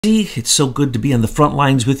It's so good to be on the front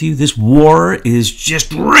lines with you. This war is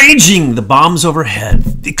just raging. The bombs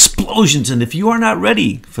overhead, the explosions. And if you are not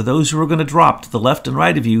ready for those who are going to drop to the left and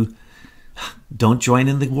right of you, don't join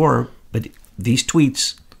in the war. But these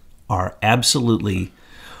tweets are absolutely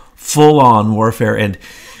full-on warfare. And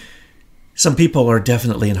some people are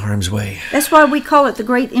definitely in harm's way. That's why we call it the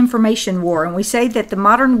Great Information War. And we say that the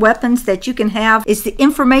modern weapons that you can have is the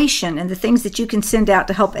information and the things that you can send out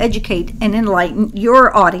to help educate and enlighten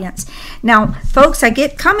your audience. Now, folks, I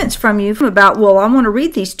get comments from you about, well, I want to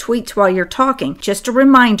read these tweets while you're talking. Just a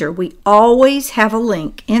reminder, we always have a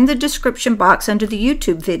link in the description box under the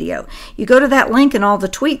YouTube video. You go to that link and all the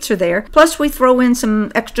tweets are there. Plus, we throw in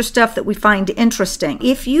some extra stuff that we find interesting.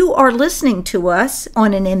 If you are listening to us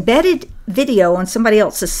on an embedded video on somebody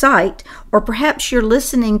else's site, or perhaps you're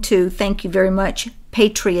listening to, thank you very much,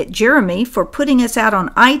 Patriot Jeremy, for putting us out on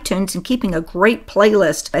iTunes and keeping a great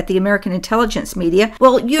playlist at the American Intelligence Media,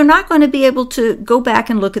 well, you're not going to be able to go back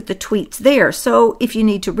and look at the tweets there. So if you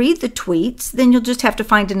need to read the tweets, then you'll just have to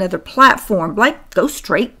find another platform, like go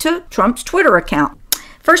straight to Trump's Twitter account.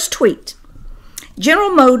 First tweet.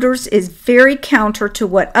 General Motors is very counter to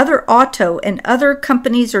what other auto and other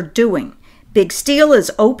companies are doing. Big Steel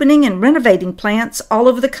is opening and renovating plants all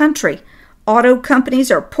over the country. Auto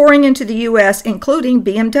companies are pouring into the U.S., including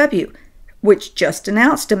BMW, which just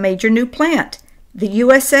announced a major new plant. The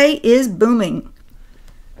USA is booming.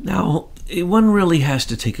 Now, one really has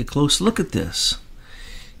to take a close look at this.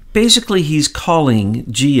 Basically, he's calling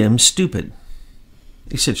GM stupid,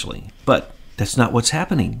 essentially. But that's not what's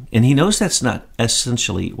happening. And he knows that's not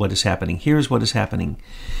essentially what is happening. Here's what is happening.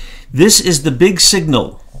 This is the big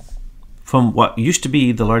signal from what used to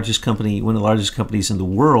be the largest company, one of the largest companies in the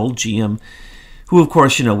world, GM, who, of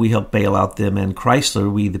course, we helped bail out them, and Chrysler,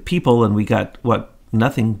 we the people, and we got,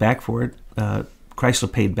 nothing back for it. Chrysler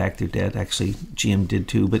paid back their debt. Actually, GM did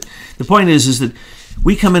too. But the point is that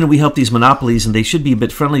we come in and we help these monopolies, and they should be a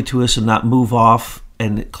bit friendly to us and not move off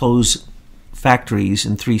and close factories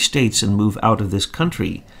in 3 states and move out of this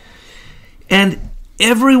country. And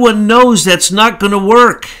everyone knows that's not going to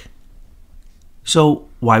work. So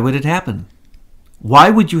why would it happen?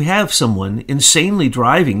 Why would you have someone insanely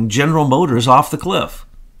driving General Motors off the cliff?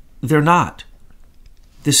 They're not.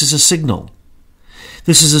 This is a signal.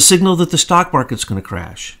 This is a signal that the stock market's going to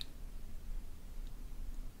crash.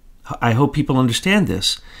 I hope people understand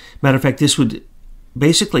this. Matter of fact, this would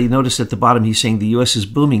basically, notice at the bottom he's saying the U.S. is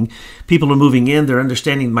booming. People are moving in. They're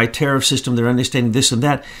understanding my tariff system. They're understanding this and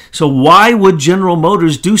that. So why would General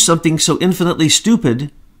Motors do something so infinitely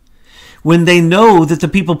stupid when they know that the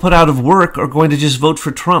people put out of work are going to just vote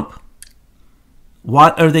for Trump?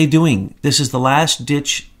 What are they doing? This is the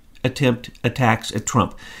last-ditch attempt attacks at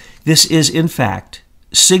Trump. This is, in fact,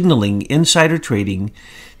 signaling insider trading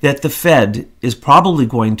that the Fed is probably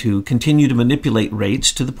going to continue to manipulate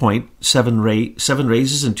rates to the point, seven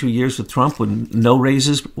raises in 2 years with Trump, with no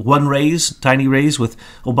raises, 1 raise, tiny raise with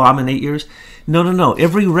Obama in 8 years. No.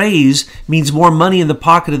 Every raise means more money in the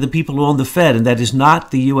pocket of the people who own the Fed, and that is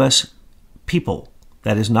not the U.S. people.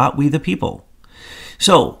 That is not we the people.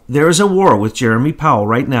 So there is a war with Jerome Powell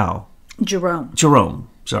right now. Jerome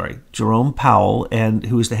Powell, and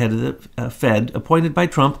who is the head of the Fed, appointed by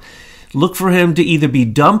Trump. Look for him to either be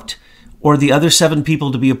dumped or the other 7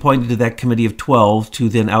 people to be appointed to that committee of 12 to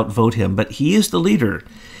then outvote him. But he is the leader.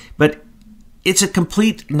 But it's a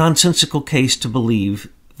complete nonsensical case to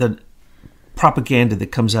believe the propaganda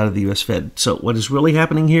that comes out of the U.S. Fed. So what is really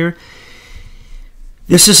happening here?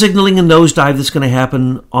 This is signaling a nosedive that's going to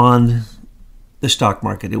happen on the stock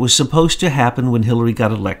market. It was supposed to happen when Hillary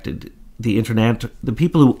got elected. The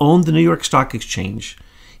people who owned the New York Stock Exchange,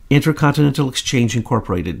 Intercontinental Exchange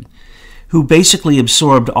Incorporated, who basically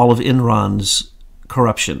absorbed all of Enron's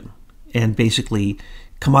corruption and basically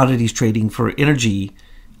commodities trading for energy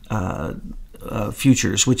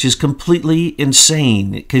futures, which is completely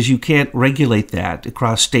insane because you can't regulate that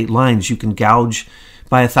across state lines. You can gouge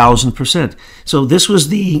by 1,000%. So this was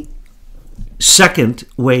the second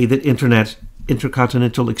way that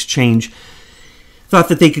Intercontinental Exchange thought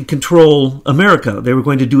that they could control America. They were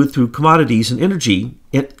going to do it through commodities and energy.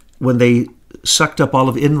 When they sucked up all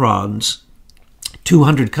of Enron's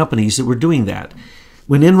 200 companies that were doing that.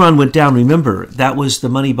 When Enron went down, remember, that was the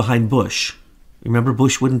money behind Bush. Remember,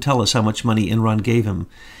 Bush wouldn't tell us how much money Enron gave him.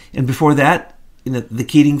 And before that, the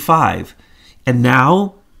Keating Five. And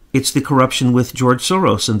now it's the corruption with George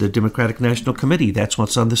Soros and the Democratic National Committee. That's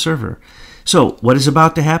what's on the server. So what is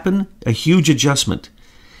about to happen? A huge adjustment.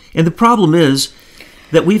 And the problem is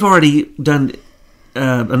that we've already done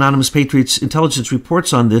Anonymous Patriots intelligence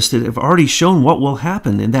reports on this that have already shown what will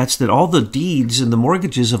happen, and that's that all the deeds and the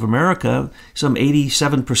mortgages of America, some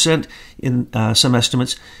 87% in some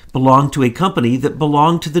estimates, belong to a company that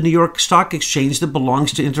belonged to the New York Stock Exchange that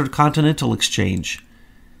belongs to Intercontinental Exchange.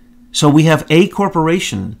 So we have a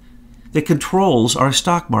corporation that controls our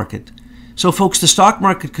stock market. So folks, the stock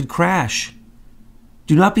market could crash.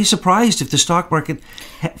 Do not be surprised if the stock market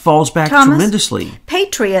falls back tremendously.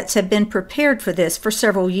 Patriots have been prepared for this for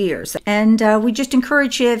several years. And we just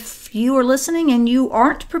encourage you, if you are listening and you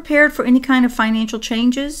aren't prepared for any kind of financial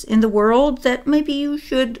changes in the world, that maybe you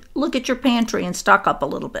should look at your pantry and stock up a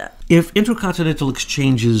little bit. If Intercontinental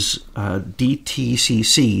Exchange's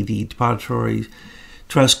DTCC, the Depository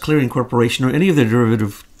Trust Clearing Corporation, or any of the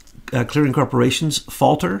derivative clearing corporations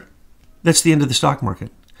falter, that's the end of the stock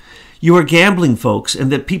market. You are gambling, folks,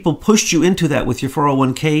 and that people pushed you into that with your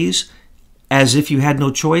 401ks as if you had no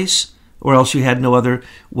choice, or else you had no other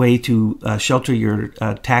way to shelter your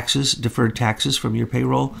taxes, deferred taxes from your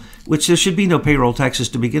payroll, which there should be no payroll taxes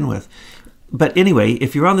to begin with. But anyway,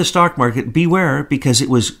 if you're on the stock market, beware, because it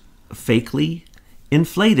was fakely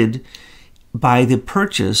inflated by the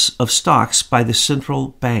purchase of stocks by the central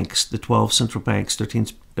banks, the 12 central banks,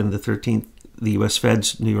 13th and the 13th, the U.S.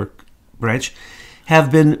 Fed's New York branch,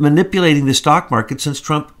 have been manipulating the stock market since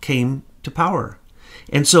Trump came to power.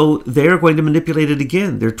 And so they're going to manipulate it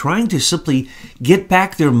again. They're trying to simply get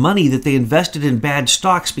back their money that they invested in bad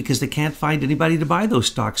stocks because they can't find anybody to buy those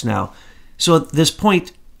stocks now. So at this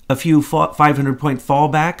point, a few 500-point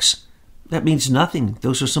fallbacks, that means nothing.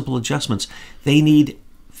 Those are simple adjustments. They need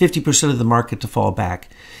 50% of the market to fall back,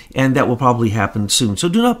 and that will probably happen soon. So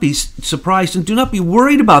do not be surprised and do not be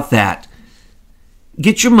worried about that.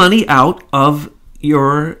 Get your money out of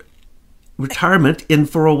your retirement in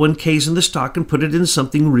 401ks in the stock and put it in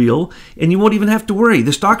something real, and you won't even have to worry.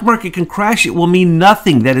 The stock market can crash. It will mean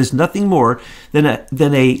nothing. That is nothing more than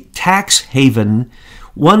a tax haven.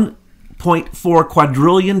 $1.4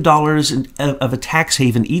 quadrillion of a tax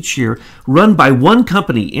haven each year, run by one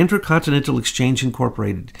company, Intercontinental Exchange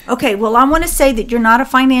Incorporated. Okay, well, I want to say that you're not a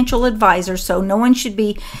financial advisor, so no one should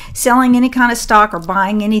be selling any kind of stock or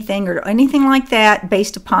buying anything or anything like that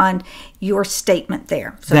based upon your statement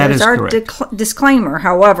there. So that there's is our correct. Disclaimer,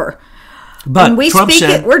 however. But when we Trump speak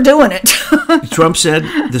said, it, we're doing it. Trump said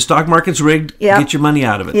the stock market's rigged. Yep. Get your money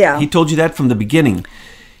out of it. Yeah. He told you that from the beginning.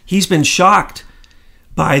 He's been shocked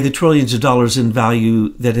by the trillions of dollars in value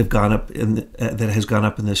that have gone up that has gone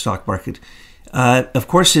up in the stock market. Of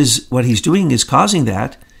course, what he's doing is causing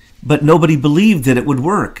that, but nobody believed that it would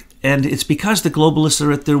work. And it's because the globalists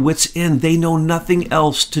are at their wits' end. They know nothing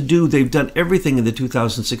else to do. They've done everything in the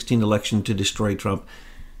 2016 election to destroy Trump.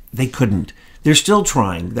 They couldn't. They're still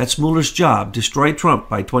trying. That's Mueller's job, destroy Trump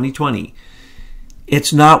by 2020.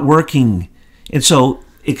 It's not working. And so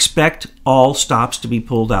expect all stops to be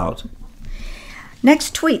pulled out.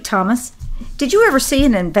 Next tweet, Thomas. Did you ever see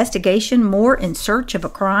an investigation more in search of a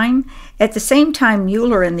crime? At the same time,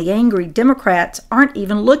 Mueller and the angry Democrats aren't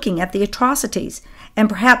even looking at the atrocities and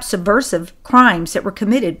perhaps subversive crimes that were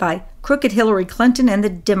committed by crooked Hillary Clinton and the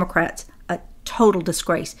Democrats. A total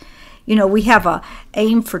disgrace. You know, we have a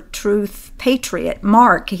Aim for Truth patriot,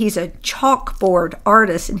 Mark. He's a chalkboard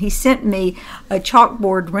artist, and he sent me a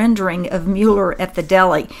chalkboard rendering of Mueller at the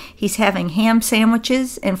deli. He's having ham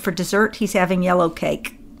sandwiches, and for dessert, he's having yellow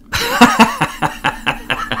cake.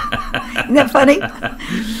 Isn't that funny?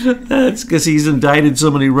 That's because he's indicted so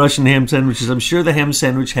many Russian ham sandwiches. I'm sure the ham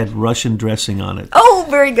sandwich had Russian dressing on it. Oh,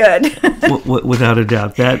 very good. Without a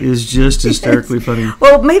doubt. That is just hysterically funny.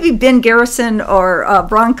 Well, maybe Ben Garrison or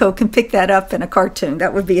Bronco can pick that up in a cartoon.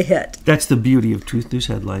 That would be a hit. That's the beauty of Truth News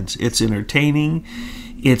Headlines. It's entertaining,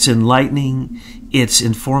 it's enlightening, it's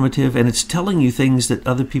informative, and it's telling you things that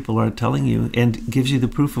other people aren't telling you and gives you the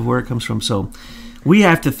proof of where it comes from. So we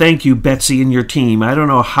have to thank you, Betsy, and your team. I don't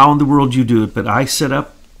know how in the world you do it, but I sit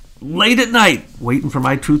up late at night waiting for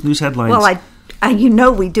my Truth News Headlines. Well, you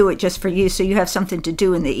know we do it just for you, so you have something to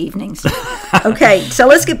do in the evenings. Okay, so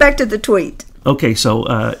let's get back to the tweet. Okay, so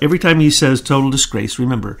every time he says total disgrace,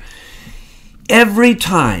 remember, every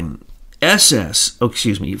time fascist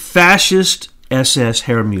SS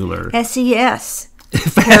Herr Mueller. SES.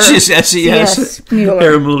 Fascist SES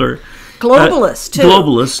Herr Mueller. Globalist, too.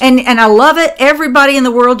 Globalist. And I love it. Everybody in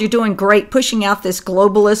the world, you're doing great pushing out this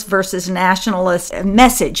globalist versus nationalist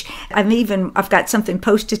message. I've got something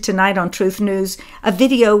posted tonight on Truth News, a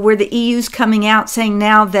video where the EU's coming out saying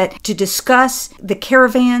now that to discuss the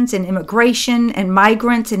caravans and immigration and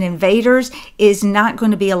migrants and invaders is not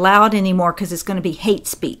going to be allowed anymore because it's going to be hate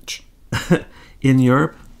speech. In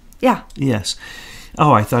Europe? Yeah. Yes.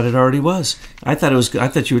 Oh, I thought it already was. I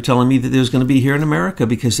thought you were telling me that it was going to be here in America,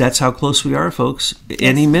 because that's how close we are, folks.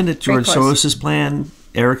 Any minute, George Soros's plan,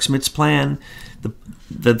 Eric Schmidt's plan,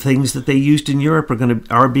 the things that they used in Europe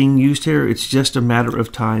are being used here. It's just a matter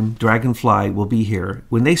of time. Dragonfly will be here.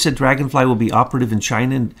 When they said Dragonfly will be operative in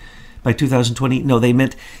China by 2020, no, they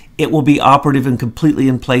meant it will be operative and completely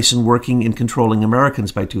in place and working and controlling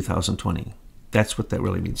Americans by 2020. That's what that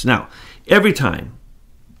really means. Now, every time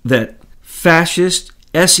that fascist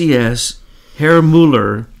SES Herr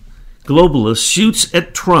Mueller globalist shoots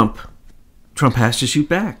at Trump, Trump has to shoot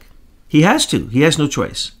back. He has to. He has no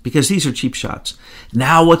choice, because these are cheap shots.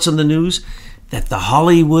 Now what's on the news? That the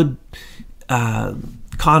Hollywood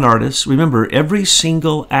con artists, remember, every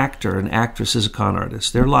single actor and actress is a con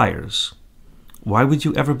artist. They're liars. Why would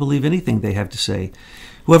you ever believe anything they have to say?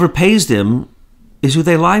 Whoever pays them is who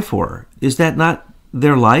they lie for. Is that not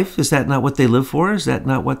their life? Is that not what they live for? Is that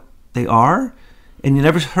not what they are? And you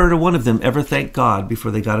never heard of one of them ever thank God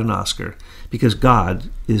before they got an Oscar, because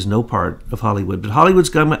God is no part of Hollywood. But Hollywood's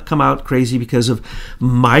come out crazy because of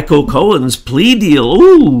Michael Cohen's plea deal.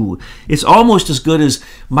 Ooh, it's almost as good as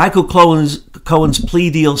Michael Cohen's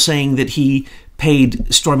plea deal saying that he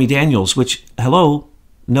paid Stormy Daniels, which, hello,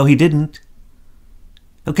 no, he didn't.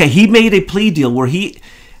 Okay, he made a plea deal where he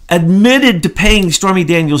admitted to paying Stormy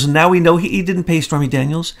Daniels, and now we know he didn't pay Stormy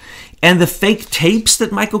Daniels. And the fake tapes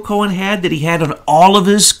that Michael Cohen had, that he had on all of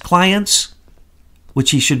his clients,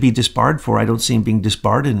 which he should be disbarred for. I don't see him being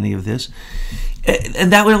disbarred in any of this.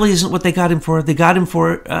 And that really isn't what they got him for. They got him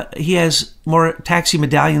for, he has more taxi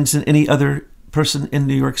medallions than any other person in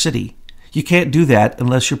New York City. You can't do that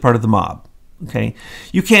unless you're part of the mob. Okay,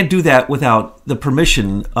 you can't do that without the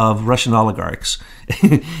permission of Russian oligarchs.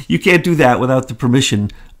 You can't do that without the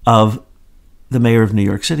permission of the mayor of New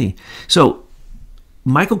York City. So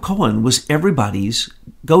Michael Cohen was everybody's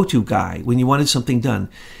go-to guy when you wanted something done.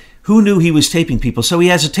 Who knew he was taping people? So he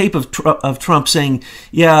has a tape of Trump saying,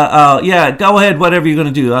 yeah, go ahead, whatever you're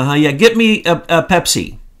going to do. Yeah, get me a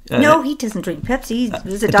Pepsi. No, he doesn't drink Pepsi.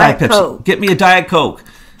 He's a Diet Coke. Get me a Diet Coke.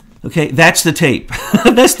 Okay, that's the tape.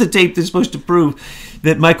 That's the tape that's supposed to prove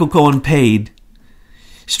that Michael Cohen paid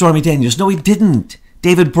Stormy Daniels. No, he didn't.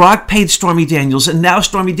 David Brock paid Stormy Daniels, and now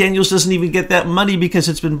Stormy Daniels doesn't even get that money because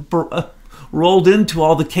it's been rolled into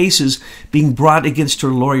all the cases being brought against her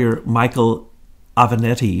lawyer, Michael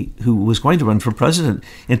Avenatti, who was going to run for president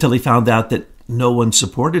until he found out that no one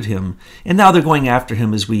supported him. And now they're going after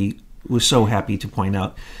him, as we were so happy to point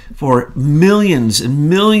out, for millions and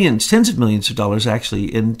millions, tens of millions of dollars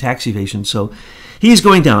actually, in tax evasion. So he's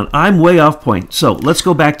going down. I'm way off point. So let's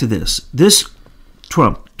go back to this. This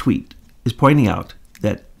Trump tweet is pointing out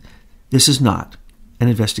that this is not an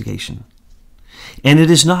investigation. And it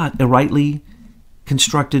is not a rightly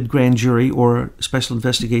constructed grand jury or special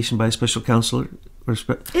investigation by a special counsel.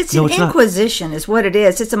 It's an inquisition is what it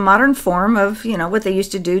is. It's a modern form of, what they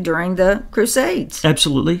used to do during the Crusades.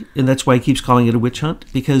 Absolutely. And that's why he keeps calling it a witch hunt.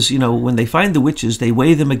 Because, when they find the witches, they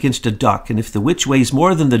weigh them against a duck. And if the witch weighs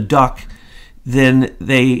more than the duck, then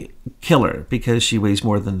they kill her because she weighs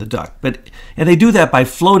more than the duck. And they do that by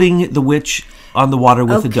floating the witch on the water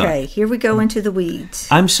with the duck. Okay, here we go into the weeds.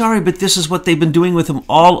 I'm sorry, but this is what they've been doing with him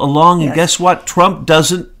all along. Yes. And guess what? Trump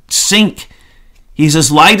doesn't sink. He's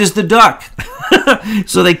as light as the duck.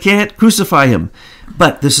 So they can't crucify him.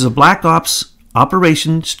 But this is a black ops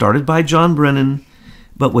operation started by John Brennan,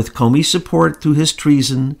 but with Comey's support through his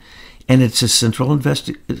treason. And it's a Central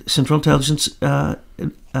Intelligence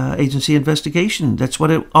Agency investigation. That's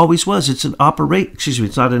what it always was. It's an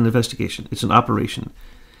it's not an investigation. It's an operation.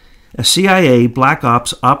 A CIA black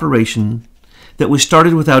ops operation that was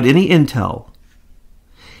started without any intel.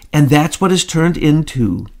 And that's what has turned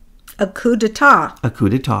into a coup d'etat. A coup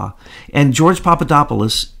d'etat. And George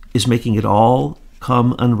Papadopoulos is making it all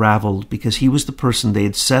come unraveled because he was the person they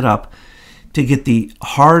had set up to get the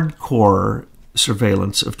hardcore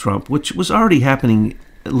surveillance of Trump, which was already happening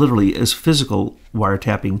literally as physical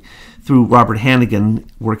wiretapping through Robert Hannigan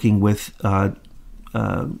working with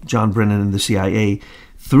John Brennan and the CIA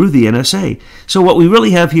through the NSA. So what we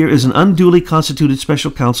really have here is an unduly constituted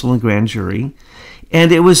special counsel and grand jury,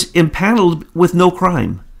 and it was impaneled with no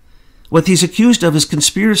crime. What he's accused of is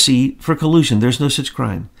conspiracy for collusion. There's no such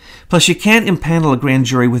crime. Plus, you can't impanel a grand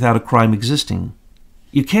jury without a crime existing.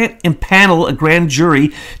 You can't impanel a grand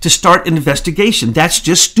jury to start an investigation. That's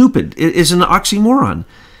just stupid. It is an oxymoron.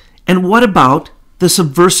 And what about the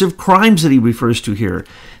subversive crimes that he refers to here?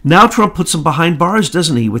 Now Trump puts them behind bars,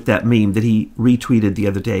 doesn't he, with that meme that he retweeted the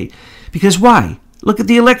other day? Because why? Look at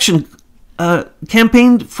the election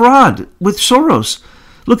campaign fraud with Soros.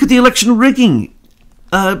 Look at the election rigging,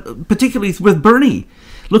 particularly with Bernie.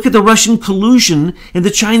 Look at the Russian collusion and the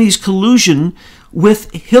Chinese collusion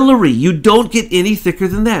with Hillary. You don't get any thicker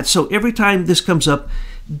than that. So every time this comes up,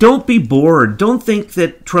 don't be bored. Don't think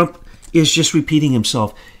that Trump is just repeating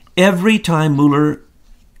himself. Every time Mueller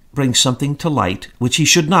brings something to light, which he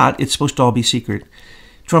should not, it's supposed to all be secret,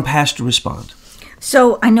 Trump has to respond.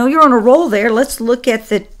 So I know you're on a roll there. Let's look at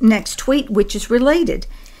the next tweet, which is related.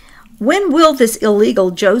 When will this illegal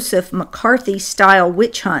Joseph McCarthy-style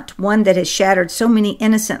witch hunt, one that has shattered so many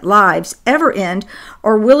innocent lives, ever end,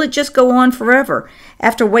 or will it just go on forever?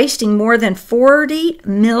 After wasting more than $40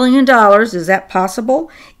 million, is that possible?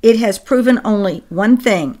 It has proven only one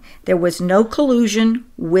thing. There was no collusion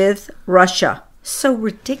with Russia. So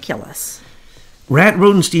ridiculous. Rat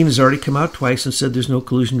Rodenstein has already come out twice and said there's no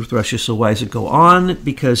collusion with Russia, so why does it go on?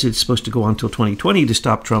 Because it's supposed to go on until 2020 to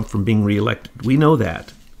stop Trump from being reelected. We know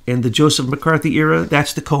that. And the Joseph McCarthy era,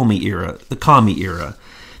 that's the Comey era, the commie era.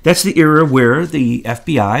 That's the era where the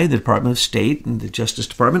FBI, the Department of State, and the Justice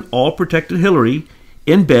Department all protected Hillary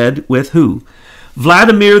in bed with who?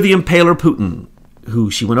 Vladimir the Impaler Putin, who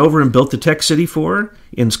she went over and built the tech city for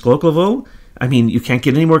in Skolkovo. I mean, you can't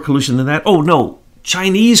get any more collusion than that. Oh, no,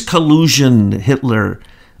 Chinese collusion, Hillary.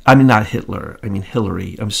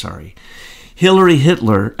 I'm sorry. Hillary,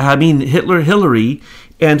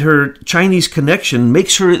 and her Chinese connection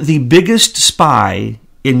makes her the biggest spy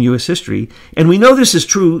in U.S. history. And we know this is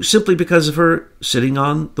true simply because of her sitting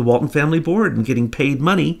on the Walton family board and getting paid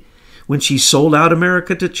money when she sold out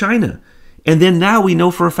America to China. And then now we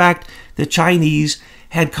know for a fact the Chinese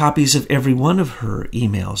had copies of every one of her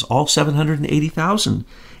emails, all 780,000.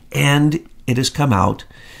 And it has come out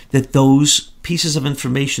that those pieces of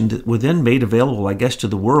information that were then made available, I guess, to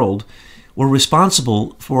the world were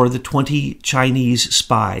responsible for the 20 Chinese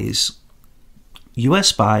spies, U.S.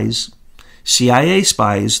 spies, CIA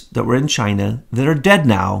spies that were in China that are dead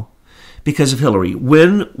now because of Hillary.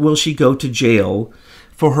 When will she go to jail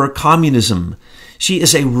for her communism? She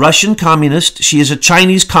is a Russian communist, she is a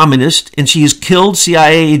Chinese communist, and she has killed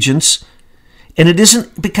CIA agents. And it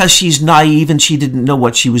isn't because she's naive and she didn't know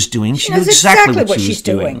what she was doing. She knew exactly what she was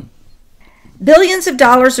doing. Billions of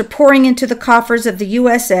dollars are pouring into the coffers of the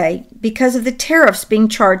USA because of the tariffs being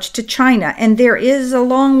charged to China, and there is a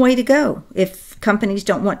long way to go. If companies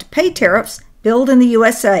don't want to pay tariffs, build in the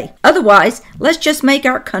USA. Otherwise, let's just make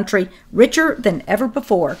our country richer than ever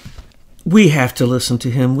before. We have to listen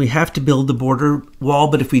to him. We have to build the border wall,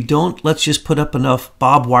 but if we don't, let's just put up enough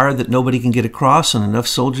barbed wire that nobody can get across and enough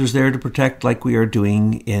soldiers there to protect like we are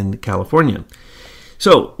doing in California.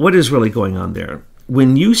 So what is really going on there?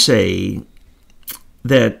 When you say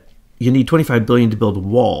that you need $25 billion to build a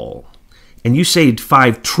wall, and you saved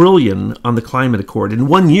 $5 trillion on the climate accord in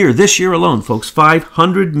 1 year, this year alone, folks,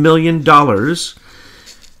 $500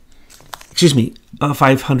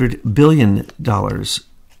 billion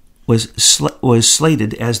was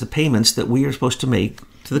slated as the payments that we are supposed to make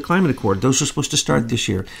to the climate accord. Those are supposed to start this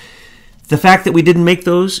year. The fact that we didn't make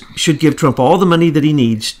those should give Trump all the money that he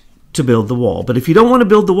needs to build the wall. But if you don't want to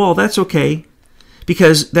build the wall, that's okay,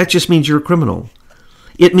 because that just means you're a criminal.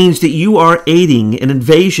 It means that you are aiding an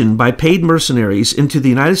invasion by paid mercenaries into the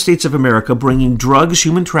United States of America, bringing drugs,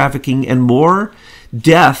 human trafficking, and more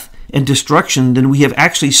death and destruction than we have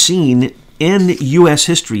actually seen in U.S.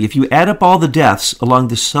 history. If you add up all the deaths along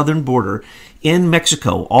the southern border in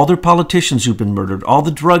Mexico, all their politicians who've been murdered, all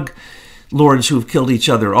the drug lords who have killed each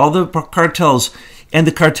other, all the cartels, and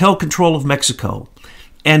the cartel control of Mexico,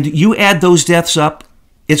 and you add those deaths up,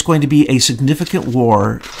 it's going to be a significant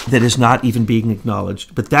war that is not even being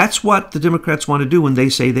acknowledged. But that's what the Democrats want to do when they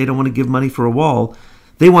say they don't want to give money for a wall.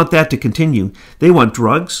 They want that to continue. They want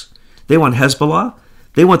drugs. They want Hezbollah.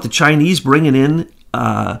 They want the Chinese bringing in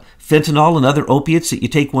fentanyl and other opiates that you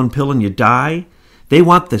take one pill and you die. They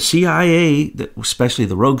want the CIA, especially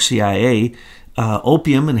the rogue CIA,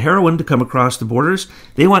 opium and heroin to come across the borders.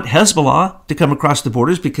 They want Hezbollah to come across the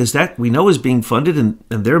borders because that we know is being funded, and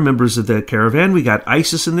they're members of the caravan. We got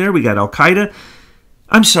ISIS in there. We got Al-Qaeda.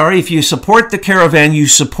 I'm sorry, if you support the caravan, you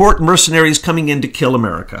support mercenaries coming in to kill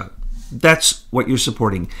America. That's what you're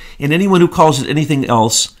supporting. And anyone who calls it anything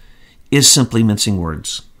else is simply mincing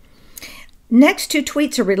words. Next two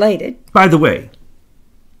tweets are related. By the way,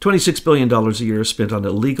 $26 billion a year is spent on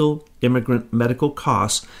illegal immigrant medical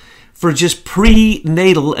costs for just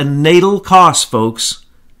prenatal and natal costs, folks.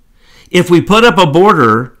 If we put up a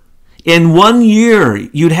border, in 1 year,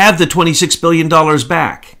 you'd have the $26 billion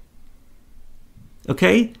back.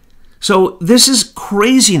 Okay? So this is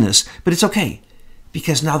craziness, but it's okay,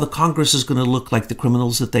 because now the Congress is going to look like the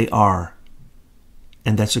criminals that they are.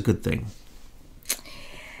 And that's a good thing.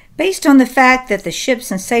 Based on the fact that the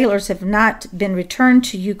ships and sailors have not been returned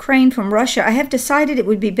to Ukraine from Russia, I have decided it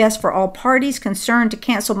would be best for all parties concerned to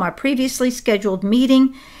cancel my previously scheduled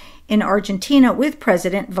meeting in Argentina with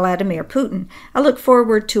President Vladimir Putin. I look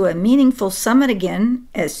forward to a meaningful summit again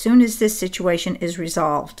as soon as this situation is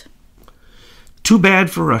resolved. Too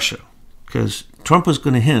bad for Russia, because Trump was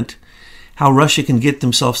going to hint how Russia can get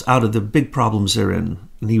themselves out of the big problems they're in,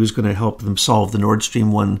 and he was going to help them solve the Nord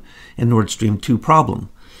Stream 1 and Nord Stream 2 problem.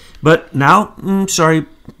 But now, Vlad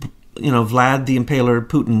the Impaler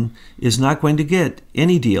Putin is not going to get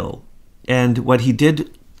any deal. And what he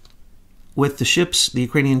did with the ships, the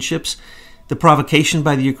Ukrainian ships, the provocation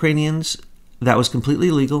by the Ukrainians, that was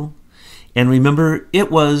completely legal. And remember,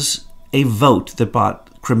 it was a vote that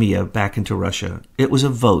brought Crimea back into Russia. It was a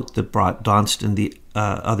vote that brought Donetsk and the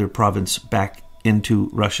other province back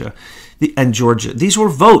into Russia. And Georgia. These were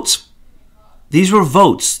votes. These were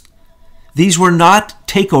votes. These were not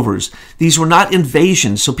takeovers. These were not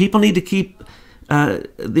invasions. So people need to keep,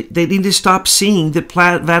 they need to stop seeing that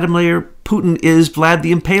Vladimir Putin is Vlad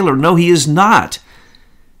the Impaler. No, he is not.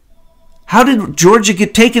 How did Georgia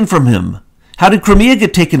get taken from him? How did Crimea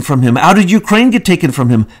get taken from him? How did Ukraine get taken from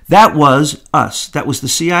him? That was us. That was the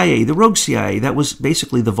CIA, the rogue CIA. That was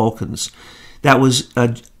basically the Vulcans. That was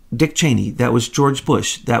Dick Cheney. That was George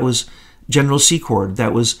Bush. That was General Secord.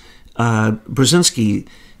 That was Brzezinski.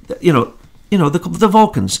 The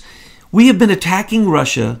Vulcans. We have been attacking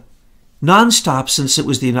Russia nonstop since it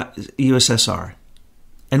was the USSR.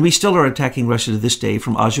 And we still are attacking Russia to this day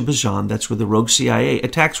from Azerbaijan. That's where the rogue CIA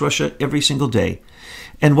attacks Russia every single day.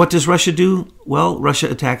 And what does Russia do? Well,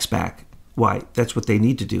 Russia attacks back. Why? That's what they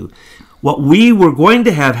need to do. What we were going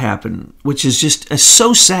to have happen, which is just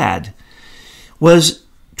so sad, was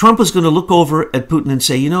Trump was going to look over at Putin and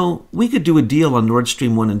say, we could do a deal on Nord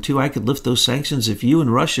Stream 1 and 2. I could lift those sanctions if you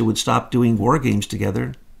and Russia would stop doing war games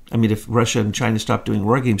together. I mean, if Russia and China stopped doing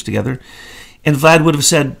war games together. And Vlad would have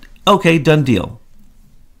said, okay, done deal.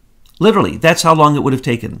 Literally, that's how long it would have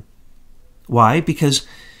taken. Why? Because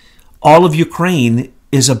all of Ukraine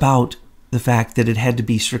is about the fact that it had to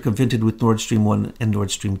be circumvented with Nord Stream 1 and Nord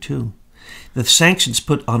Stream 2. The sanctions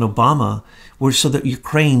put on Obama were so that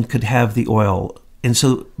Ukraine could have the oil.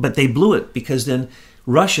 But they blew it because then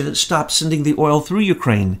Russia stopped sending the oil through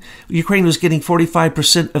Ukraine. Ukraine was getting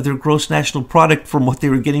 45% of their gross national product from what they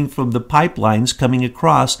were getting from the pipelines coming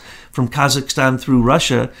across from Kazakhstan through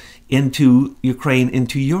Russia into Ukraine,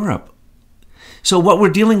 into Europe. So what we're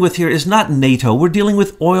dealing with here is not NATO. We're dealing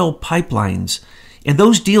with oil pipelines. And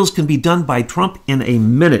those deals can be done by Trump in a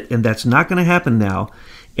minute, and that's not going to happen now.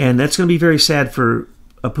 And that's going to be very sad for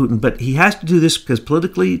Putin. But he has to do this because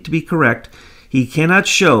politically, to be correct, he cannot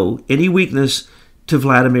show any weakness to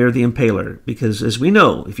Vladimir the Impaler. Because as we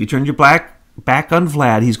know, if you turn your back on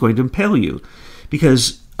Vlad, he's going to impale you.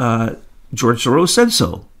 Because George Soros said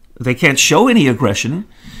so. They can't show any aggression,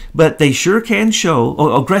 but they sure can show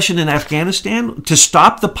aggression in Afghanistan to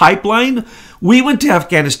stop the pipeline. We went to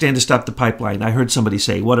Afghanistan to stop the pipeline. I heard somebody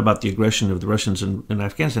say, what about the aggression of the Russians in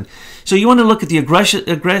Afghanistan? So you want to look at the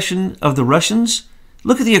aggression of the Russians?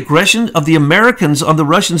 Look at the aggression of the Americans on the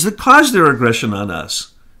Russians that caused their aggression on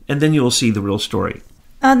us. And then you'll see the real story.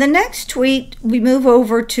 The next tweet, we move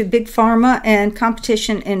over to Big Pharma and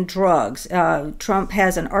competition in drugs. Trump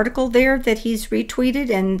has an article there that he's retweeted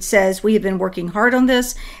and says, we have been working hard on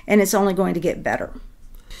this, and it's only going to get better.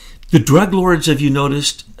 The drug lords, have you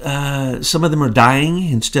noticed, some of them are dying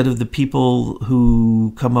instead of the people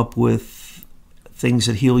who come up with things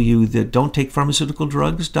that heal you that don't take pharmaceutical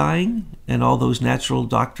drugs dying, and all those natural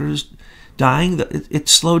doctors dying.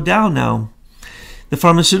 It's slowed down now. The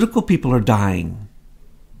pharmaceutical people are dying.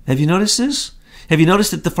 Have you noticed this? Have you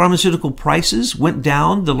noticed that the pharmaceutical prices went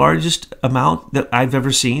down the largest amount that I've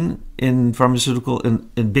ever seen in pharmaceutical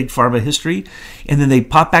in big pharma history? And then they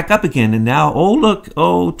pop back up again. And now,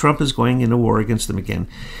 Trump is going into war against them again.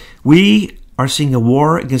 We are seeing a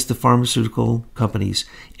war against the pharmaceutical companies.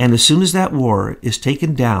 And as soon as that war is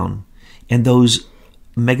taken down and those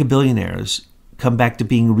mega billionaires come back to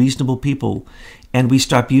being reasonable people, and we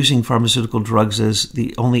stop using pharmaceutical drugs as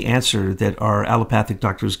the only answer that our allopathic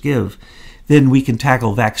doctors give, then we can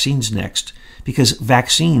tackle vaccines next. Because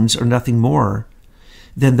vaccines are nothing more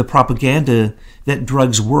than the propaganda that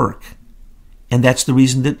drugs work. And that's the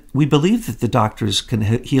reason that we believe that the doctors can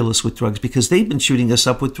heal us with drugs, because they've been shooting us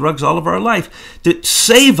up with drugs all of our life to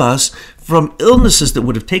save us from illnesses that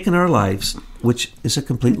would have taken our lives, which is a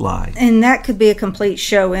complete lie. And that could be a complete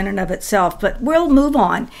show in and of itself, but we'll move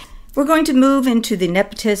on. We're going to move into the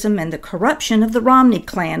nepotism and the corruption of the Romney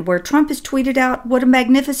clan, where Trump has tweeted out what a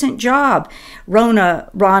magnificent job Ronna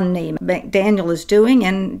Romney McDaniel is doing,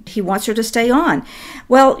 and he wants her to stay on.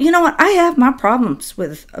 Well, you know what? I have my problems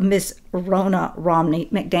with Miss Ronna Romney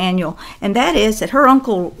McDaniel, and that is that her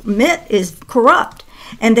uncle Mitt is corrupt,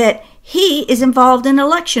 and that he is involved in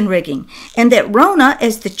election rigging, and that Ronna,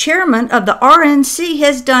 as the chairman of the RNC,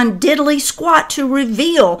 has done diddly squat to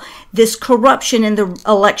reveal this corruption in the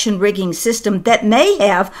election rigging system that may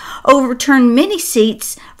have overturned many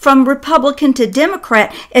seats from Republican to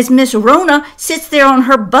Democrat, as Miss Ronna sits there on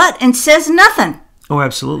her butt and says nothing. Oh,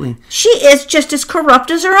 absolutely. She is just as corrupt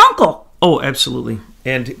as her uncle. Oh, absolutely.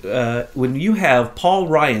 And when you have Paul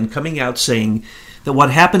Ryan coming out saying that what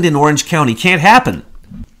happened in Orange County can't happen,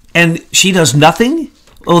 and she does nothing?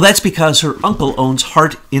 Oh, that's because her uncle owns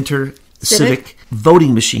Hart Civic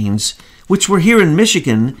voting machines, which were here in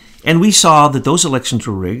Michigan, and we saw that those elections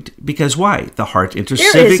were rigged because why? The Hart Civic.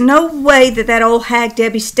 There is no way that old hag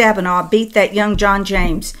Debbie Stabenow beat that young John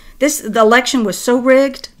James. The election was so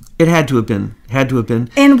rigged. It had to have been.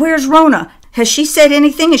 And where's Ronna? Has she said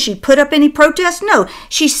anything? Has she put up any protest? No.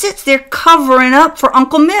 She sits there covering up for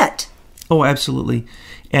Uncle Mitt. Oh, absolutely.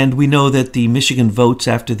 And we know that the Michigan votes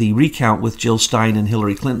after the recount with Jill Stein and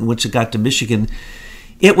Hillary Clinton, once it got to Michigan,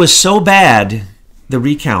 it was so bad, the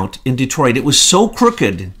recount in Detroit. It was so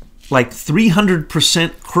crooked, like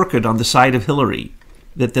 300% crooked on the side of Hillary,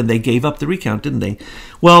 that then they gave up the recount, didn't they?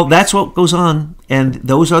 Well, that's what goes on, and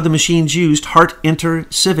those are the machines used. Hart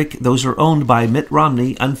Civic, those are owned by Mitt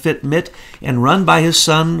Romney, unfit Mitt, and run by his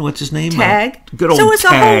son, what's his name? Tag. Good old So it's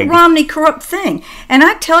Tag. a whole Romney corrupt thing. And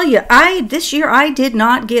I tell you, this year I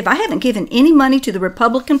haven't given any money to the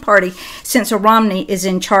Republican Party since a Romney is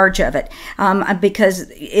in charge of it.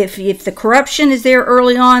 Because if the corruption is there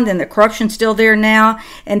early on, then the corruption's still there now.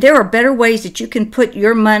 And there are better ways that you can put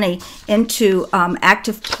your money into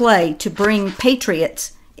active play to bring patriots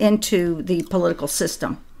into the political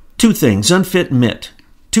system. Two things. Unfit Mitt.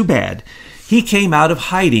 Too bad. He came out of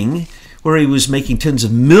hiding where he was making tens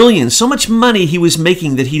of millions, so much money he was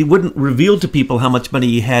making that he wouldn't reveal to people how much money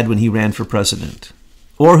he had when he ran for president,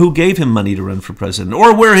 or who gave him money to run for president,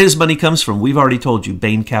 or where his money comes from. We've already told you,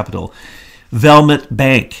 Bain Capital, Velmet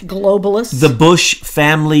Bank, globalists, the Bush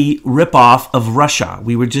family ripoff of Russia.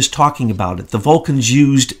 We were just talking about it. The Vulcans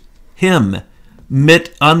used him.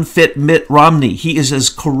 Unfit Mitt Romney. He is as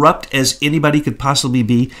corrupt as anybody could possibly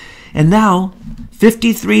be. And now,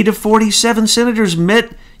 53 to 47 senators,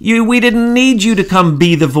 Mitt, we didn't need you to come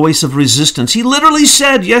be the voice of resistance. He literally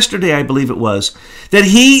said yesterday, I believe it was, that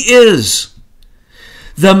he is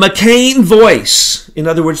the McCain voice. In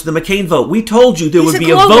other words, the McCain vote. We told you there would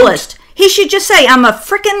be a vote. He should just say, I'm a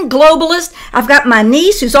freaking globalist. I've got my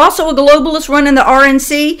niece, who's also a globalist, running the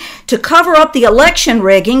RNC to cover up the election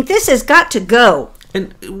rigging. This has got to go.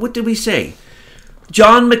 And what did we say?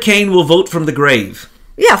 John McCain will vote from the grave.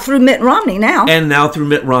 Yeah, through Mitt Romney now. And now through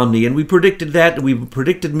Mitt Romney. And we predicted that. We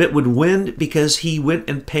predicted Mitt would win because he went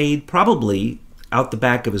and paid, probably out the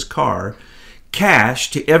back of his car,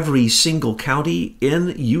 cash to every single county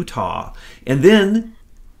in Utah. And then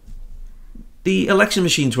the election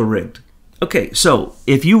machines were rigged. Okay, so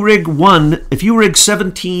if you rig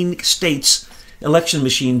 17 states' election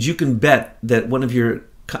machines, you can bet that one of your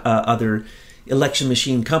other election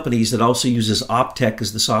machine companies that also uses Optech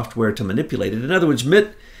as the software to manipulate it. In other words,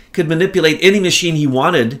 Mitt could manipulate any machine he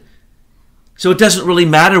wanted. So it doesn't really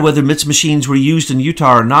matter whether Mitt's machines were used in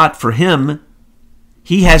Utah or not. For him,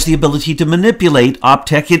 he has the ability to manipulate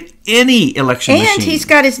Optech in any election machine. And he's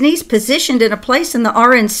got his niece positioned in a place in the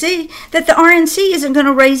RNC that the RNC isn't going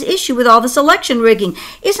to raise issue with all this election rigging.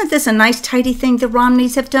 Isn't this a nice, tidy thing the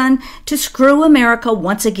Romneys have done to screw America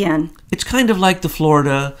once again? It's kind of like the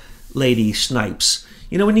Florida lady Snipes.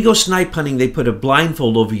 You know, when you go snipe hunting, they put a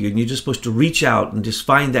blindfold over you and you're just supposed to reach out and just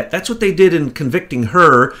find that. That's what they did in convicting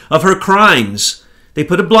her of her crimes. They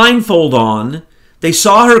put a blindfold on. They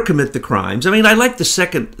saw her commit the crimes. I mean, I like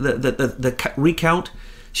the recount.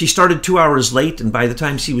 She started 2 hours late, and by the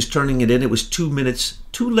time she was turning it in, it was 2 minutes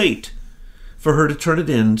too late for her to turn it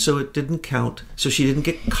in, so it didn't count. So she didn't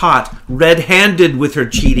get caught red-handed with her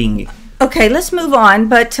cheating. Okay, let's move on.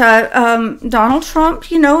 But Donald Trump,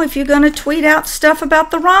 if you're going to tweet out stuff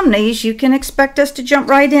about the Romneys, you can expect us to jump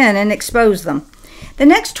right in and expose them. The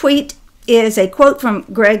next tweet is a quote from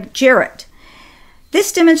Greg Jarrett.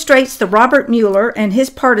 This demonstrates that Robert Mueller and his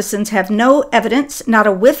partisans have no evidence, not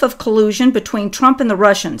a whiff of collusion between Trump and the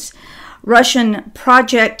Russians. Russian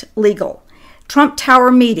project legal. Trump Tower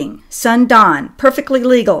meeting, son Don, perfectly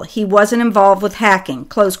legal. He wasn't involved with hacking,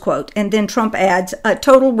 close quote. And then Trump adds, a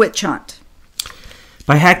total witch hunt.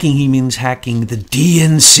 By hacking, he means hacking the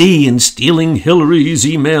DNC and stealing Hillary's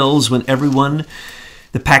emails when everyone,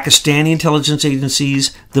 the Pakistani intelligence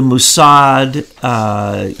agencies, the Mossad,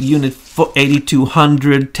 Unit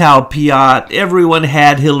 8200, Talpiot, everyone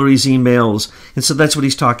had Hillary's emails. And so that's what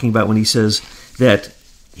he's talking about when he says that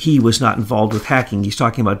he was not involved with hacking. He's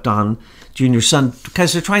talking about Don Jr.'s son,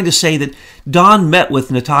 because they're trying to say that Don met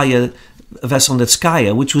with Natalia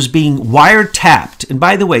Veselnitskaya, which was being wiretapped. And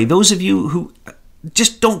by the way, those of you who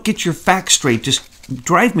just don't get your facts straight just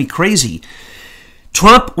drive me crazy.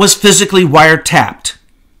 Trump was physically wiretapped.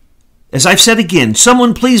 As I've said again,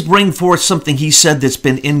 someone please bring forth something he said that's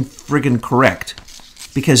been infriggin' correct,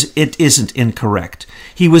 because it isn't incorrect.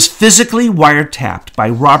 He was physically wiretapped by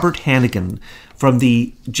Robert Hannigan from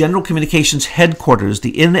the General Communications Headquarters,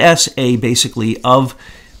 the NSA basically, of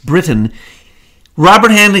Britain.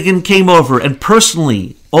 Robert Hannigan came over and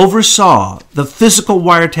personally oversaw the physical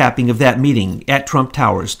wiretapping of that meeting at Trump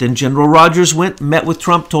Towers. Then General Rogers went, met with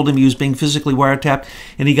Trump, told him he was being physically wiretapped,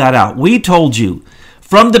 and he got out. We told you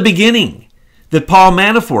from the beginning that Paul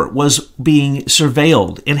Manafort was being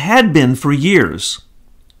surveilled and had been for years.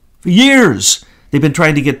 For years, they've been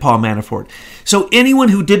trying to get Paul Manafort. So anyone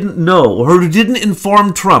who didn't know or who didn't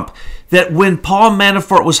inform Trump that when Paul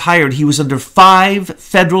Manafort was hired, he was under 5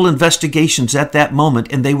 federal investigations at that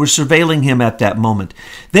moment, and they were surveilling him at that moment.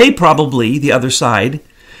 They probably, the other side,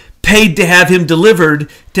 paid to have him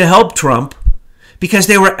delivered to help Trump because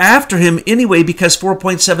they were after him anyway, because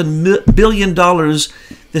 $4.7 billion,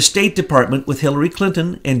 the State Department with Hillary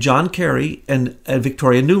Clinton and John Kerry and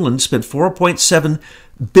Victoria Nuland spent $4.7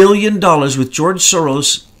 billion with George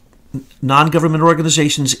Soros, non-government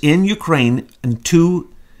organizations in Ukraine, and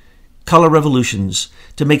 2 color revolutions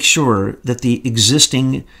to make sure that the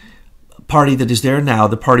existing party that is there now,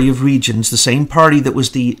 the Party of Regions, the same party that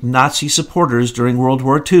was the Nazi supporters during World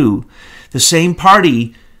War II, the same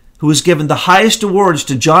party who was given the highest awards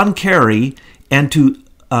to John Kerry and to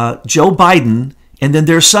Joe Biden, and then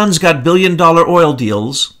their sons got billion-dollar oil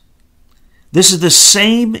deals. This is the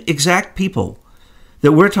same exact people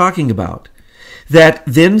that we're talking about that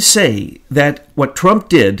then say that what Trump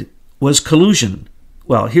did was collusion.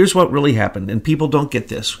 Well, here's what really happened, and people don't get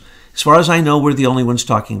this. As far as I know, we're the only ones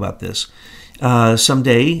talking about this.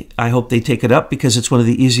 Someday, I hope they take it up because it's one of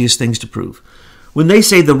the easiest things to prove. When they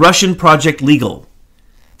say the Russian project legal,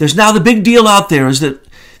 there's now the big deal out there is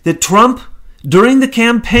that Trump, during the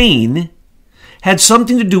campaign, had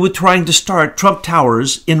something to do with trying to start Trump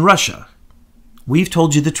Towers in Russia. We've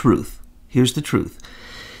told you the truth. Here's the truth.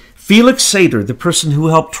 Felix Sater, the person who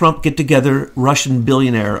helped Trump get together Russian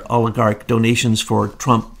billionaire oligarch donations for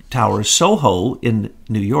Trump Towers Soho in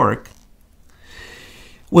New York,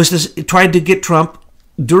 tried to get Trump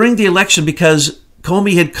during the election because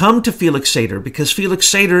Comey had come to Felix Sater, because Felix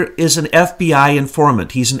Sater is an FBI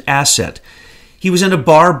informant. He's an asset. He was in a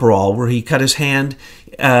bar brawl where he cut his hand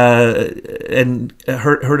and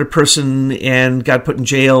hurt a person and got put in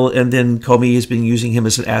jail, and then Comey has been using him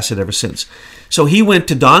as an asset ever since. So he went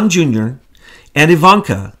to Don Jr. and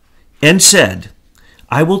Ivanka and said,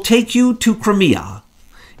 I will take you to Crimea,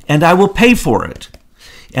 and I will pay for it,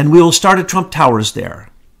 and we will start at Trump Towers there.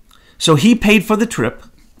 So he paid for the trip.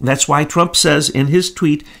 That's why Trump says in his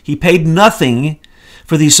tweet he paid nothing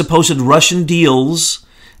for these supposed Russian deals.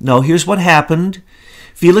 No, here's what happened.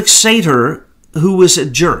 Felix Sater, who was a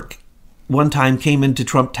jerk, one time came into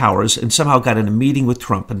Trump Towers and somehow got in a meeting with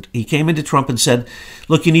Trump. And he came into Trump and said,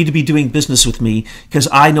 look, you need to be doing business with me because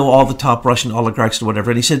I know all the top Russian oligarchs and whatever.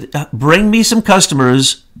 And he said, bring me some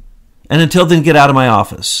customers, and until then, get out of my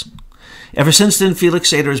office. Ever since then, Felix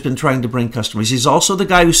Sater has been trying to bring customers. He's also the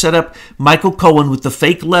guy who set up Michael Cohen with the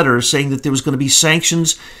fake letter saying that there was going to be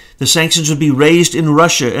sanctions. The sanctions would be raised in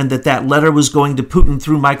Russia, and that letter was going to Putin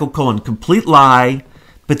through Michael Cohen. Complete lie,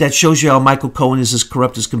 but that shows you how Michael Cohen is as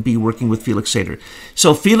corrupt as can be working with Felix Sater.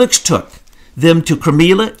 So Felix took them to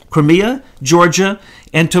Crimea, Georgia,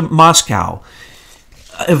 and to Moscow.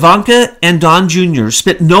 Ivanka and Don Jr.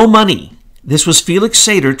 spent no money. This was Felix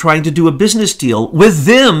Sater trying to do a business deal with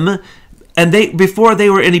them. And before they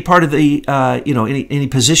were any part of the, any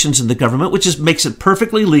positions in the government, which makes it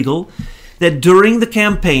perfectly legal, that during the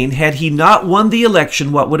campaign, had he not won the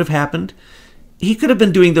election, what would have happened? He could have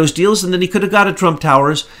been doing those deals, and then he could have got to Trump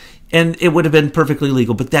Towers, and it would have been perfectly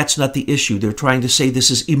legal. But that's not the issue. They're trying to say this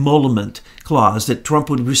is emolument clause, that Trump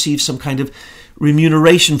would receive some kind of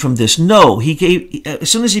remuneration from this. No, he gave, as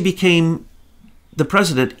soon as he became the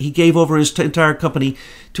president, he gave over his entire company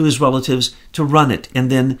to his relatives to run it, and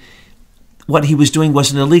then what he was doing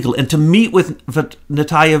wasn't illegal. And to meet with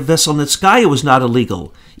Natalia Veselnitskaya was not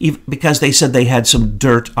illegal, because they said they had some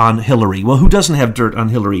dirt on Hillary. Well, who doesn't have dirt on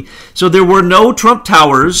Hillary? So there were no Trump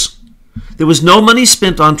towers. There was no money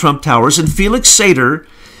spent on Trump towers. And Felix Sater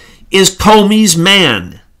is Comey's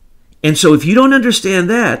man. And so if you don't understand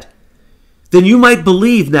that, then you might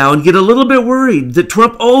believe now and get a little bit worried that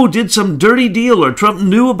Trump, did some dirty deal, or Trump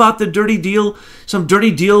knew about the dirty deal, some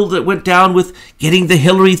dirty deal that went down with getting the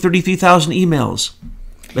Hillary 33,000 emails.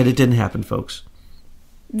 But it didn't happen, folks.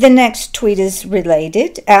 The next tweet is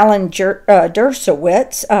related. Alan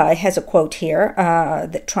Dershowitz has a quote here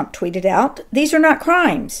that Trump tweeted out. "These are not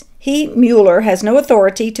crimes. He, Mueller, has no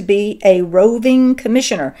authority to be a roving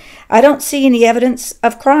commissioner. I don't see any evidence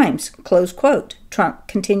of crimes," close quote. Trump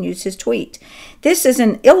continues his tweet. "This is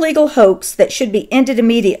an illegal hoax that should be ended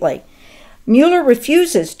immediately. Mueller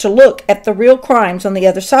refuses to look at the real crimes on the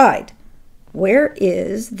other side. Where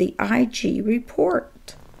is the IG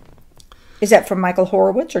report?" Is that from Michael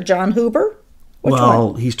Horowitz or John Huber? Which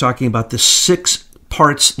one? He's talking about the 6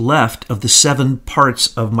 parts left of the 7 parts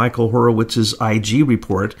of Michael Horowitz's IG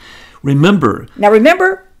report. Remember,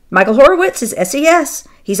 Michael Horowitz is SES.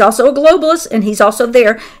 He's also a globalist, and he's also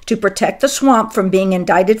there to protect the swamp from being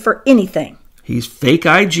indicted for anything. He's fake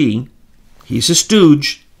IG. He's a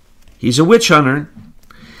stooge. He's a witch hunter.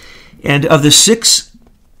 And of the 6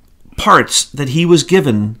 parts that he was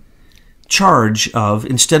given charge of,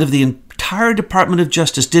 instead of the entire Department of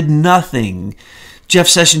Justice did nothing, Jeff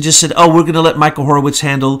Sessions just said, we're going to let Michael Horowitz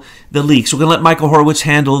handle the leaks. We're going to let Michael Horowitz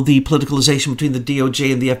handle the politicalization between the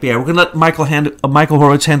DOJ and the FBI. We're going to let Michael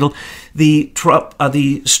Horowitz handle the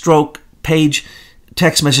Strzok Page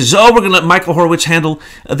text messages. We're going to let Michael Horowitz handle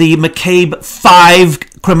the McCabe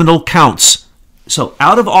 5 criminal counts. So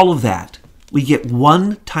out of all of that, we get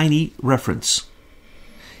one tiny reference,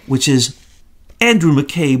 which is Andrew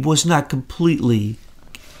McCabe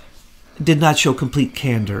did not show complete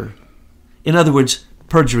candor. In other words,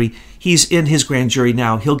 perjury. He's in his grand jury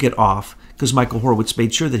now. He'll get off because Michael Horowitz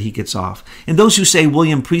made sure that he gets off. And those who say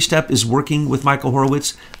William Priestap is working with Michael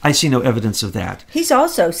Horowitz, I see no evidence of that. He's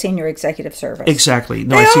also senior executive service. Exactly.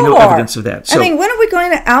 No, I see no evidence of that. So, when are we going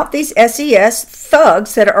to out these SES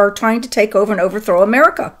thugs that are trying to take over and overthrow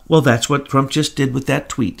America? Well, that's what Trump just did with that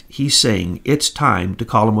tweet. He's saying it's time to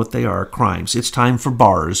call them what they are, crimes. It's time for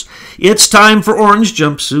bars. It's time for orange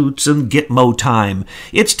jumpsuits and Gitmo time.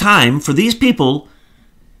 It's time for these people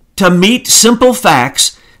to meet simple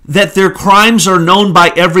facts that their crimes are known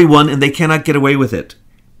by everyone and they cannot get away with it.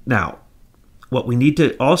 Now, what we need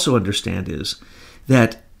to also understand is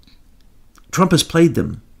that Trump has played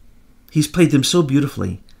them. He's played them so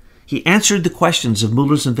beautifully. He answered the questions of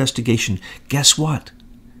Mueller's investigation. Guess what?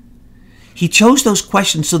 He chose those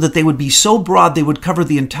questions so that they would be so broad they would cover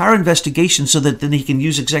the entire investigation, so that then he can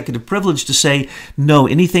use executive privilege to say, no,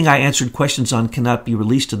 anything I answered questions on cannot be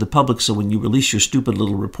released to the public, so when you release your stupid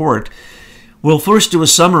little report, we'll first do a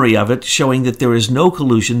summary of it, showing that there is no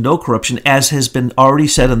collusion, no corruption, as has been already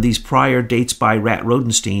said on these prior dates by Rat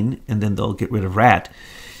Rodenstein, and then they'll get rid of Rat.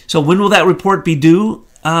 So when will that report be due?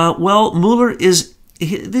 Mueller is...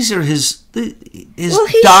 These are his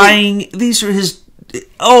dying... These are his...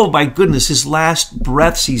 Oh, my goodness, his last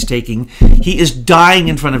breaths he's taking. He is dying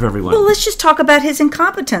in front of everyone. Well, let's just talk about his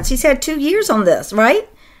incompetence. He's had 2 years on this, right?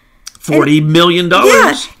 $40 million.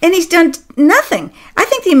 Yeah, and he's done nothing. I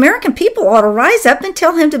think the American people ought to rise up and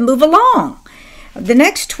tell him to move along. The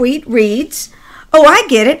next tweet reads, I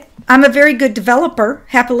get it. I'm a very good developer,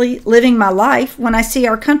 happily living my life when I see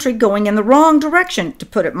our country going in the wrong direction, to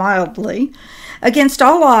put it mildly. Against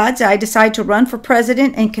all odds, I decide to run for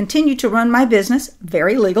president and continue to run my business.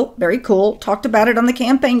 Very legal, very cool. Talked about it on the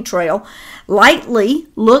campaign trail. Lightly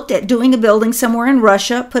looked at doing a building somewhere in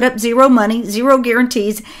Russia, put up zero money, zero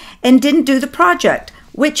guarantees, and didn't do the project.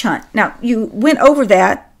 Witch hunt. Now, you went over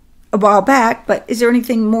that a while back, but is there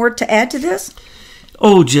anything more to add to this?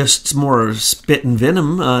 Just more spit and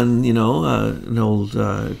venom. An old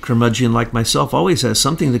curmudgeon like myself always has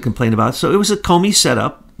something to complain about. So it was a Comey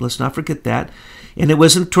setup. Let's not forget that. And it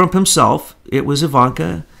wasn't Trump himself. It was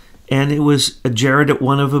Ivanka. And it was Jared at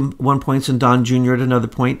one point and Don Jr. at another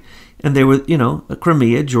point. And they were,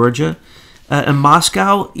 Crimea, Georgia, and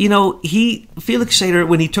Moscow. Felix Sater,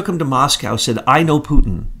 when he took him to Moscow, said, I know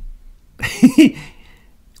Putin.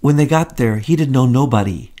 When they got there, he didn't know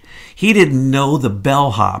nobody. He didn't know the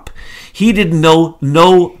bellhop. He didn't know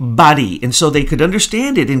nobody. And so they could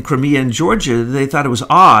understand it in Crimea and Georgia. They thought it was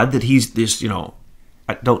odd that he's this,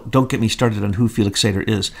 don't get me started on who Felix Sater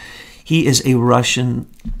is. He is a Russian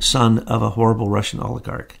son of a horrible Russian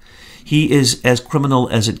oligarch. He is as criminal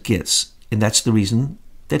as it gets. And that's the reason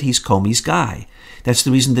that he's Comey's guy. That's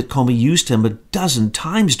the reason that Comey used him a dozen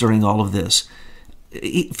times during all of this.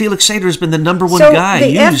 Felix Sater has been the number one guy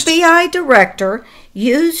used. The FBI director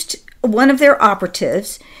used one of their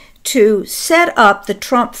operatives to set up the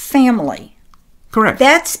Trump family. Correct.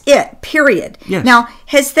 That's it, period. Yes. Now,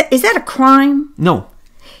 is that a crime? No.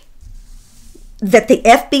 That the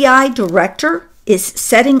FBI director is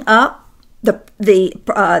setting up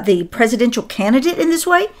the presidential candidate in this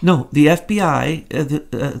way? No, the FBI,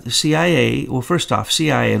 the CIA, well, first off,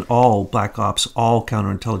 CIA and all black ops, all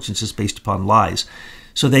counterintelligence is based upon lies.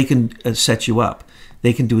 So they can set you up.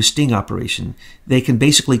 They can do a sting operation. They can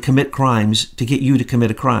basically commit crimes to get you to commit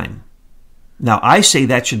a crime. Now, I say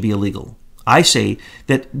that should be illegal. I say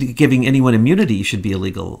that giving anyone immunity should be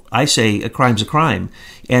illegal. I say a crime's a crime.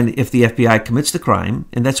 And if the FBI commits the crime,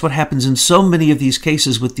 and that's what happens in so many of these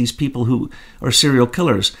cases with these people who are serial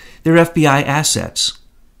killers, they're FBI assets.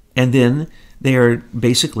 And then they are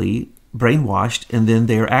basically brainwashed, and then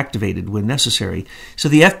they are activated when necessary. So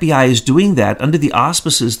the FBI is doing that under the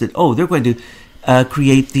auspices that, they're going to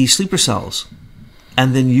create these sleeper cells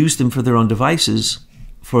and then use them for their own devices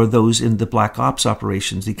for those in the black ops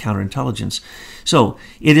operations, the counterintelligence. So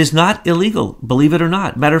it is not illegal, believe it or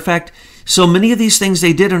not. Matter of fact, so many of these things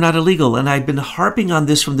they did are not illegal, and I've been harping on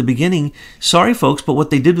this from the beginning. Sorry, folks, but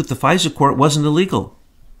what they did with the FISA court wasn't illegal.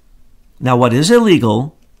 Now, what is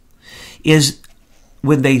illegal is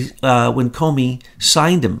when Comey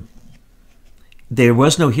signed them, there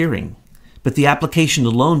was no hearing. But the application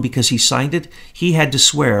alone, because he signed it, he had to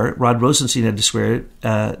swear, Rod Rosenstein had to swear,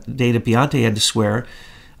 Dana Piante had to swear,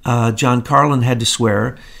 John Carlin had to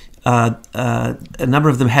swear, a number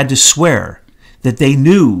of them had to swear that they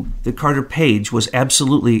knew that Carter Page was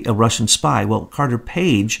absolutely a Russian spy. Well, Carter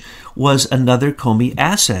Page was another Comey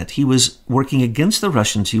asset. He was working against the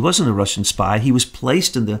Russians. He wasn't a Russian spy. He was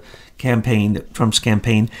placed in the campaign, Trump's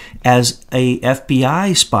campaign, as a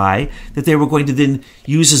FBI spy that they were going to then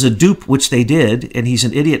use as a dupe, which they did, and he's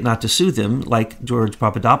an idiot not to sue them, like George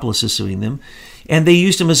Papadopoulos is suing them. And they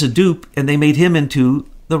used him as a dupe, and they made him into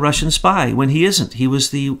the Russian spy when he isn't. He was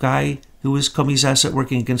the guy who was Comey's asset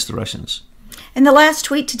working against the Russians. And the last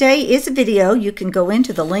tweet today is a video. You can go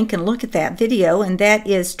into the link and look at that video, and that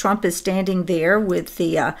is Trump is standing there with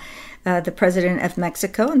the president of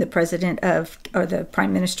Mexico and the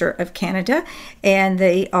prime minister of Canada, and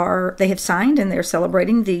they have signed and they're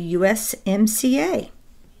celebrating the USMCA.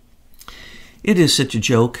 It is such a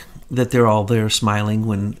joke that they're all there smiling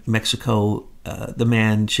when Mexico, the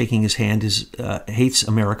man shaking his hand, hates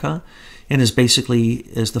America. And is basically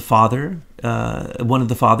the father, one of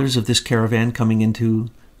the fathers of this caravan coming in to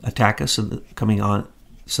attack us, coming on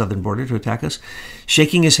southern border to attack us,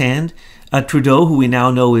 shaking his hand. Trudeau, who we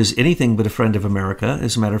now know is anything but a friend of America.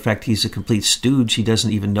 As a matter of fact, he's a complete stooge. He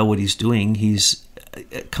doesn't even know what he's doing. He's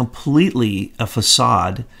completely a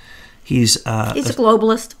facade. He's a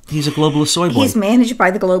globalist. He's a globalist soy boy. He's managed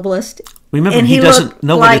by the globalist. Remember, and he doesn't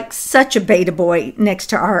know like such a beta boy next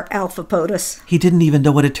to our Alpha POTUS. He didn't even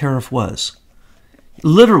know what a tariff was.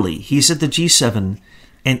 Literally, he's at the G7,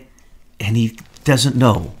 and he doesn't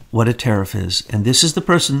know what a tariff is. And this is the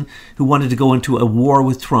person who wanted to go into a war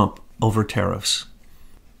with Trump over tariffs.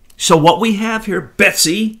 So what we have here,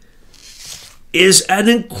 Betsy, is an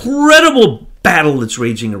incredible battle that's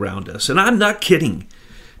raging around us. And I'm not kidding.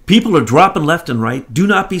 People are dropping left and right. Do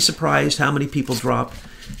not be surprised how many people drop.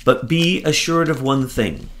 But be assured of one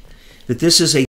thing, that this is a